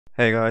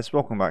Hey guys,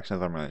 welcome back to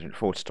another Unreal Engine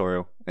 4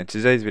 tutorial. In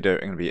today's video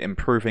I'm going to be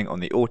improving on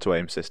the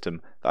auto-aim system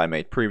that I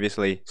made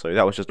previously. So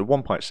that was just a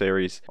one-part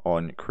series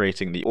on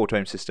creating the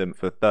auto-aim system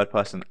for third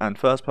person and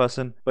first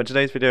person. But in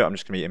today's video I'm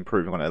just going to be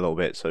improving on it a little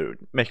bit, so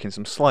making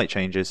some slight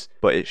changes,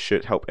 but it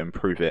should help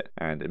improve it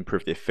and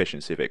improve the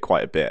efficiency of it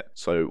quite a bit.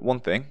 So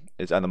one thing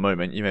is, at the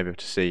moment you may be able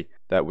to see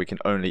that we can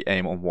only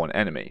aim on one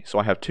enemy. So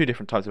I have two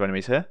different types of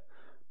enemies here,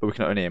 but we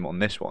can only aim on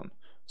this one.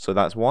 So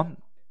that's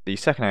one. The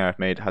second arrow I've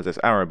made has this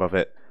arrow above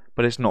it,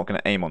 but it's not going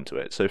to aim onto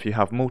it. So if you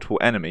have multiple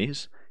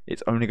enemies,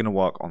 it's only going to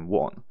work on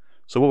one.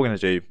 So what we're going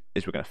to do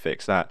is we're going to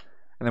fix that,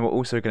 and then we're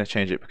also going to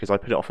change it because I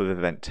put it off of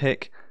event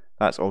tick.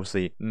 That's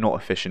obviously not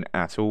efficient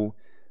at all.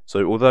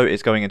 So although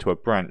it's going into a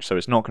branch, so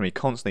it's not going to be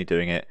constantly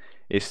doing it,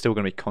 it's still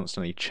going to be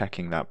constantly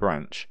checking that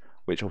branch,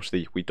 which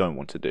obviously we don't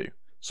want to do.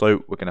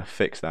 So we're going to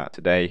fix that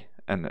today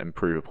and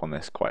improve upon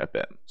this quite a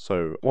bit.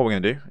 So what we're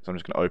going to do is I'm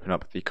just going to open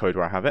up the code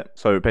where I have it.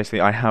 So basically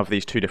I have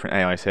these two different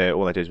AIs here.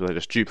 All I did was I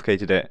just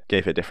duplicated it,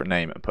 gave it a different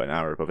name, and put an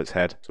arrow above its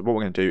head. So what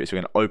we're going to do is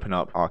we're going to open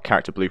up our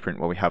character blueprint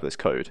where we have this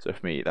code. So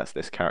for me, that's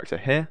this character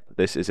here.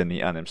 This is in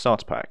the Anim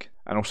starter pack.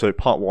 And also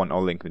part 1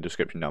 I'll link in the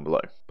description down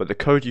below. But the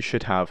code you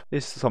should have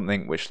is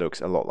something which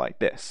looks a lot like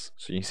this.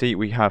 So you can see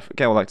we have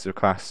get all actors of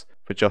class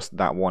for just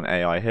that one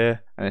AI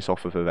here, and it's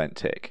off of event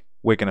tick.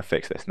 We're going to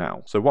fix this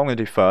now. So what I'm going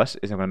to do first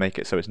is I'm going to make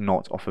it so it's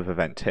not off of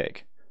event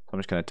tick. So I'm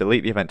just going to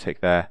delete the event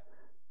tick there,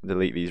 and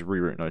delete these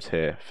reroute nodes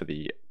here for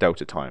the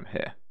delta time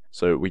here.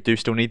 So we do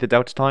still need the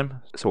delta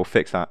time, so we'll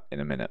fix that in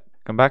a minute.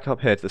 Come back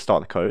up here to the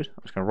start of the code.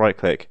 I'm just going to right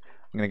click.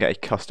 I'm going to get a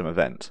custom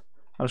event.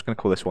 I'm just going to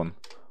call this one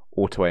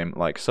auto aim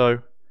like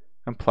so,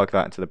 and plug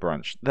that into the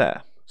branch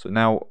there. So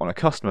now on a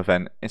custom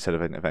event, instead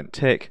of an event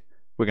tick,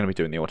 we're going to be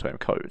doing the auto aim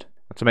code.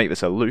 And to make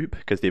this a loop,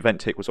 because the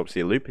event tick was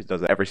obviously a loop, it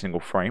does it every single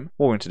frame.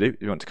 What we're going to do is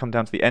we want to come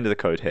down to the end of the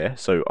code here,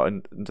 so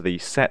under the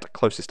set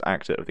closest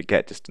actor of the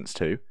get distance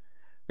to, we're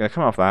going to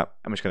come off that,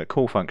 and we're just going to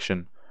call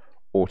function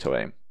auto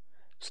aim.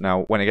 So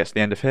now when it gets to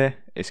the end of here,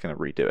 it's going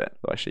to redo it.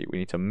 But actually we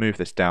need to move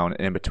this down,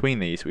 and in between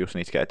these we also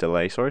need to get a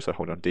delay, so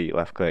hold on D,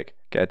 left click,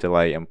 get a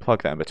delay and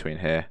plug that in between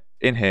here.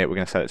 In here we're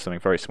going to set it to something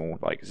very small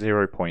like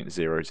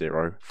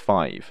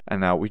 0.005,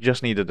 and now we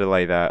just need a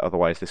delay there,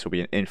 otherwise this will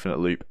be an infinite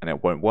loop and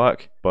it won't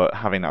work. But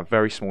having that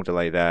very small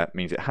delay there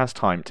means it has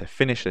time to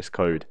finish this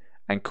code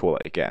and call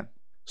it again.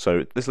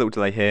 So this little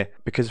delay here,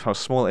 because of how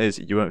small it is,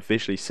 you won't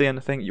visually see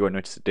anything, you won't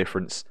notice a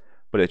difference,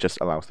 but it just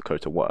allows the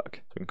code to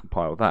work. So we can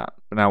compile that.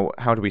 But now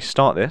how do we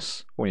start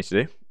this? What we need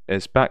to do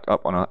is back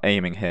up on our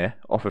aiming here,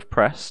 off of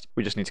pressed,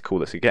 we just need to call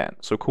this again.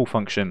 So call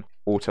function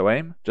auto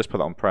aim, just put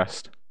that on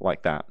pressed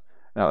like that.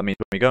 Now that means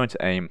when we go into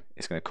aim,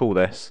 it's going to call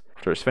this.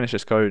 After it's finished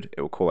this code,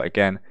 it will call it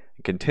again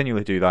and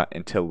continually do that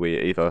until we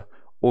either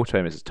auto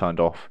aim is turned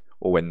off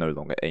or we're no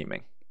longer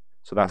aiming.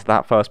 So that's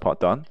that first part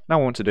done. Now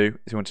what we want to do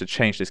is we want to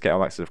change this get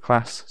all actors of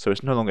class so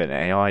it's no longer an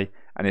AI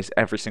and it's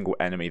every single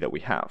enemy that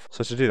we have.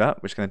 So to do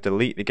that, we're just going to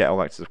delete the get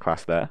all actors of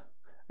class there,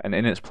 and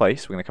in its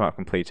place we're going to come out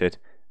completed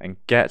and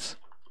get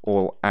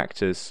all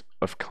actors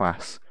of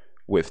class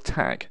with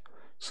tag.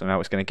 So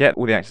now it's going to get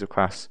all the actors of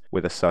class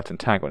with a certain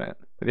tag on it.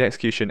 Put the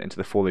execution into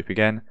the for loop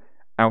again,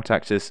 out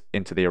actors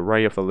into the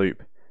array of the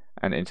loop,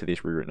 and into these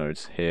reroute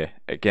nodes here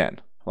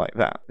again, like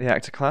that. The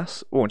actor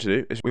class, what we want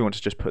to do is we want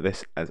to just put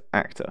this as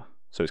actor.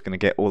 So it's going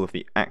to get all of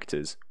the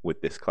actors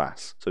with this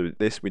class. So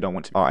this we don't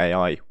want to be our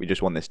AI, we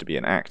just want this to be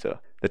an actor.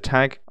 The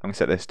tag, I'm going to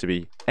set this to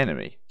be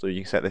enemy. So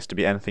you can set this to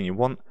be anything you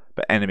want,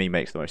 but enemy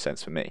makes the most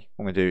sense for me.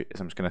 What I'm going to do is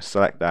I'm just going to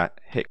select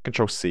that, hit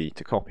Ctrl C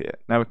to copy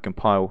it. Now we can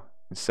compile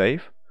and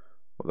save.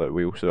 Although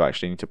we also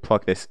actually need to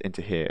plug this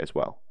into here as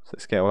well. So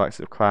let's get all actors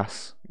of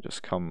class,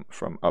 just come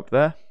from up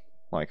there,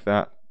 like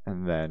that,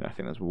 and then I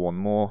think there's one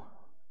more,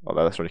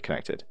 although that's already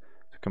connected.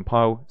 So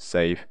compile,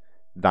 save,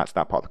 that's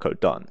that part of the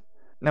code done.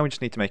 Now we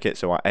just need to make it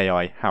so our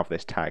AI have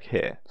this tag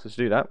here. So to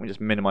do that, we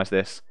just minimize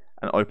this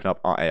and open up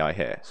our AI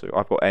here. So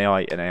I've got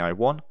AI and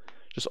AI1,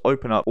 just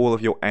open up all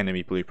of your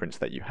enemy blueprints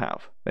that you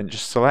have. Then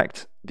just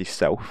select the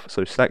self,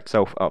 so select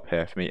self up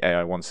here for me,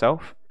 AI1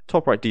 self,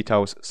 top right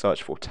details,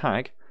 search for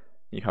tag.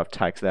 You have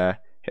tags there,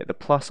 hit the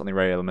plus on the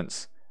array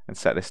elements and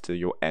set this to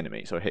your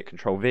enemy. So I hit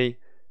Ctrl V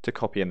to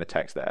copy in the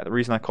text there. The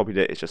reason I copied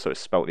it is just so it's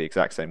spelled the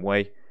exact same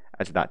way,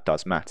 as that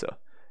does matter.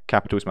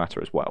 Capitals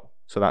matter as well.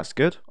 So that's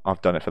good,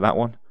 I've done it for that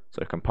one.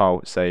 So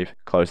compile, save,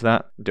 close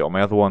that, do it on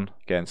my other one,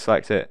 again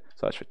select it,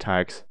 search for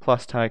tags,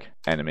 plus tag,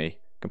 enemy,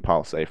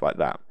 compile, save like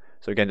that.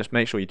 So again, just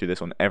make sure you do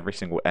this on every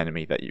single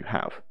enemy that you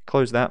have.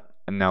 Close that,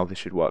 and now this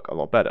should work a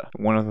lot better.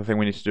 One other thing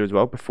we need to do as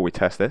well before we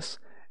test this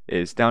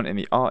is down in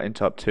the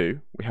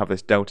R_interrupt2, we have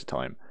this delta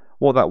time.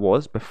 What that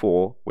was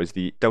before was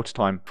the delta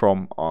time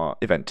from our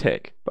event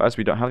tick. But as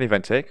we don't have the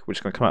event tick, we're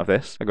just going to come out of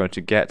this and going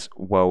to get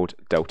world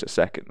delta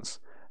seconds.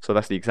 So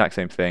that's the exact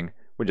same thing,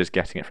 we're just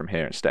getting it from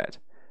here instead.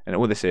 And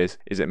all this is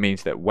it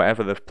means that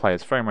whatever the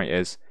player's frame rate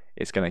is,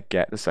 it's going to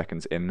get the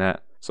seconds in there.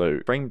 So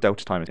bring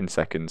delta time in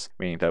seconds,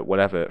 meaning that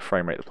whatever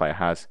frame rate the player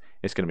has,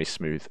 it's going to be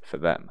smooth for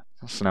them.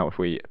 So now if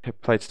we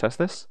play to test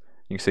this,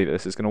 you can see that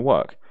this is going to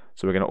work.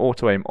 So we're going to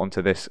auto aim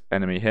onto this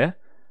enemy here,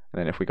 and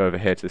then if we go over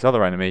here to this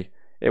other enemy,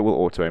 it will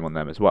auto aim on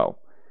them as well.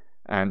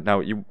 And now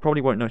you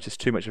probably won't notice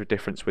too much of a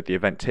difference with the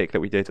event tick that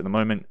we did at the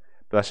moment,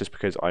 but that's just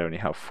because I only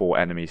have 4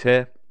 enemies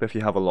here. But if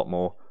you have a lot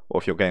more, or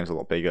if your game's a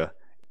lot bigger,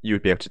 you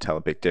would be able to tell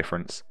a big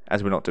difference,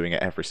 as we're not doing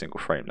it every single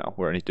frame now,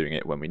 we're only doing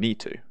it when we need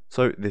to.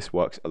 So this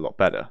works a lot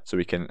better. So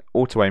we can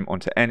auto aim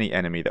onto any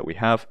enemy that we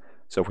have.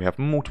 So if we have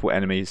multiple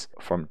enemies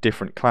from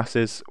different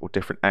classes, or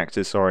different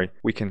actors, sorry,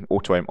 we can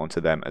auto aim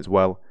onto them as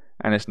well,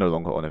 and it's no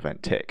longer on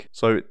event tick.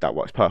 So that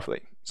works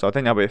perfectly. So I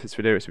think that'll be it for this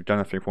video. So we've done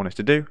everything we wanted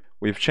to do.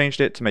 We've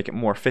changed it to make it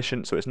more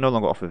efficient, so it's no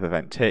longer off of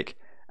event tick,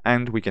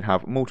 and we can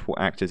have multiple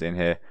actors in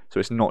here, so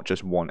it's not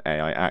just one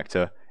AI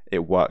actor.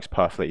 It works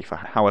perfectly for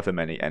however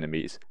many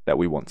enemies that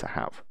we want to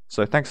have.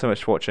 So thanks so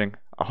much for watching.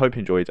 I hope you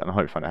enjoyed and I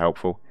hope you found it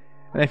helpful.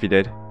 And if you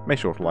did, make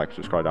sure to like and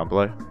subscribe down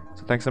below.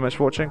 So thanks so much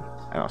for watching,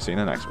 and I'll see you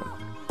in the next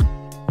one.